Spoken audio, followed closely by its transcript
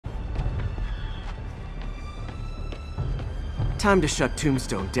Time to shut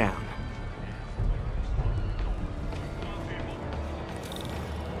Tombstone down.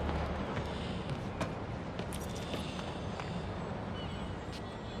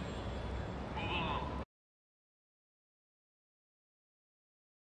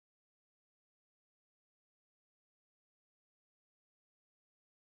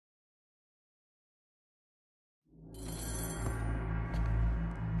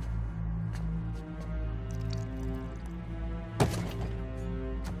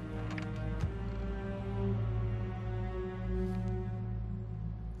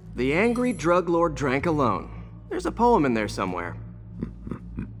 The angry drug lord drank alone. There's a poem in there somewhere.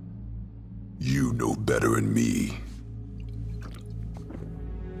 You know better than me.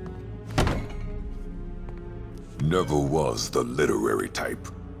 Never was the literary type.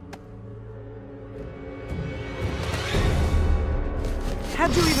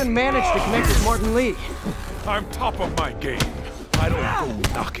 How'd you even manage to connect with Martin Lee? I'm top of my game. I don't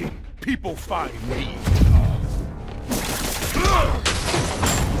go knocking. People find me.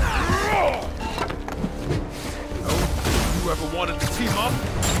 You ever wanted to team up?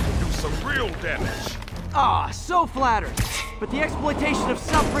 Do some real damage. Ah, so flattered. But the exploitation of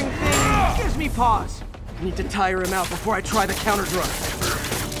suffering thing gives me pause. I need to tire him out before I try the counter drug.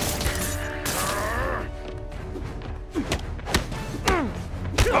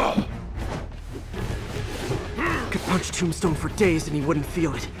 Could punch Tombstone for days and he wouldn't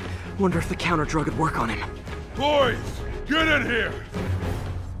feel it. Wonder if the counter drug would work on him. Boys, get in here!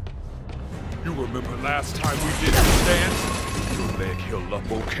 You remember last time we did this dance? Your leg healed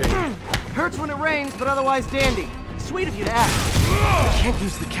up okay. Hurts when it rains, but otherwise dandy. Sweet of you to ask. I can't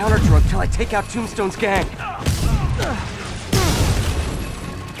use the counter drug till I take out Tombstone's gang.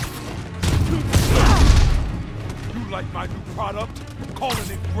 You like my new product? Calling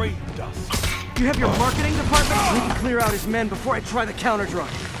it brain dust. You have your marketing department? We can clear out his men before I try the counter drug.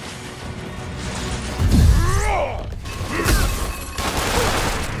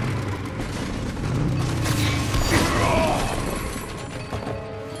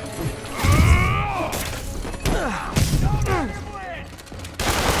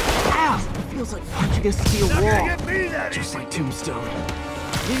 Feels like punching against a steel wall. Just like Tombstone.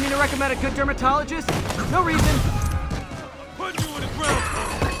 Need me to recommend a good dermatologist? No reason. Put you in the ground.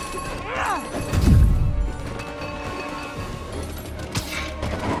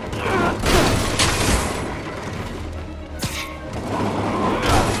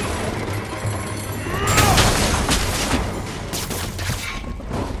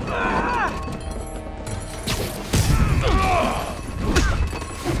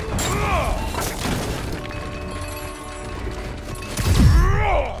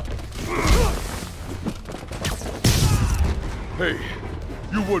 Hey,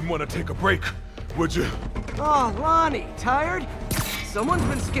 you wouldn't want to take a break, would you? Oh, Lonnie, tired? Someone's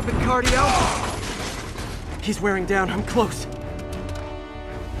been skipping cardio. He's wearing down, I'm close.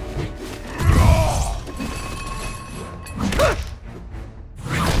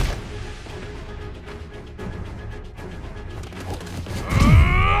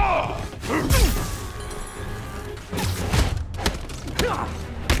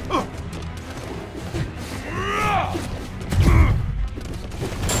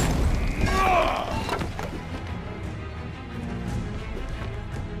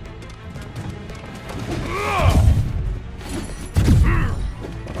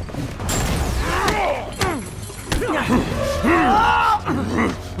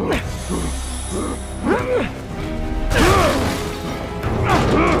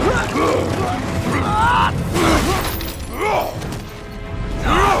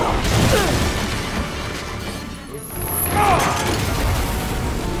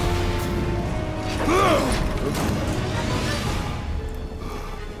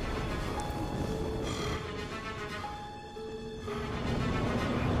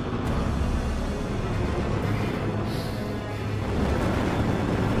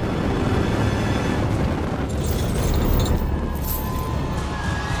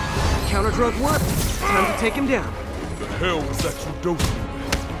 Counter drug worked. Time to take him down. The hell was that you dosing me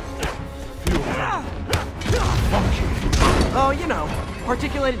with? Feel funky. Oh, you know,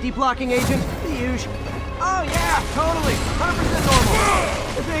 articulated deblocking agent, the usual. Oh yeah, totally. 100% normal.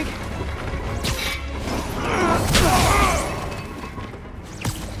 I think.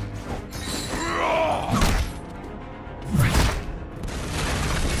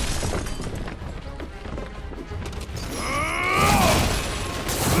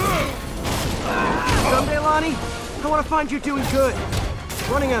 Someday, Lonnie, I want to find you doing good.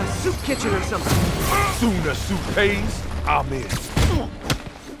 Running a soup kitchen or something. Soon as soup pays, I'm in.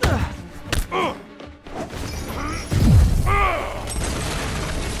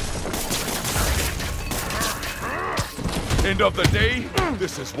 End of the day,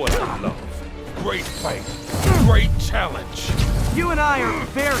 this is what I love. Great fight, great challenge. You and I are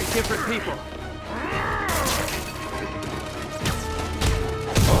very different people.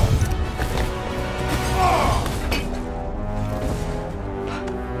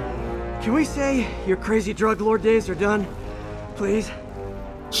 Can we say your crazy drug lord days are done? Please?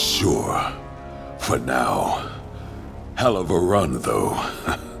 Sure. For now. Hell of a run, though.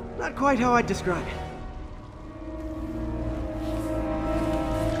 Not quite how I'd describe it.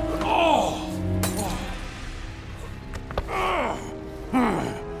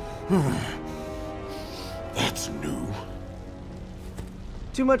 That's new.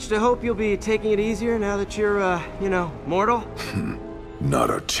 Too much to hope you'll be taking it easier now that you're, mortal? Not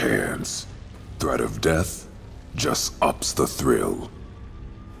a chance. Threat of death just ups the thrill.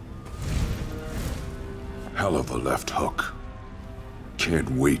 Hell of a left hook. Can't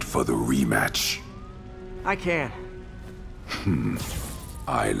wait for the rematch. I can.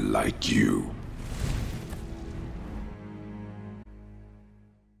 I like you.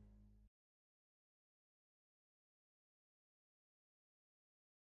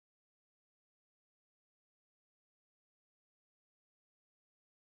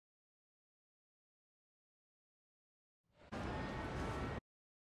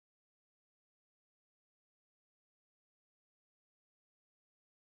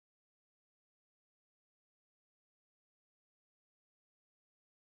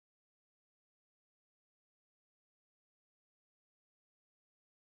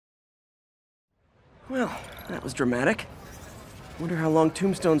 Well, that was dramatic. Wonder how long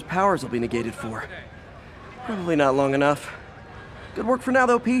Tombstone's powers will be negated for. Probably not long enough. Good work for now,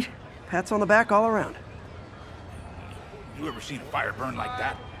 though, Pete. Pats on the back all around. You ever seen a fire burn like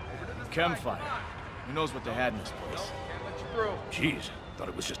that? Chem fire. Who knows what they had in this place? Jeez, thought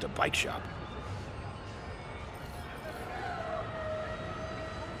it was just a bike shop.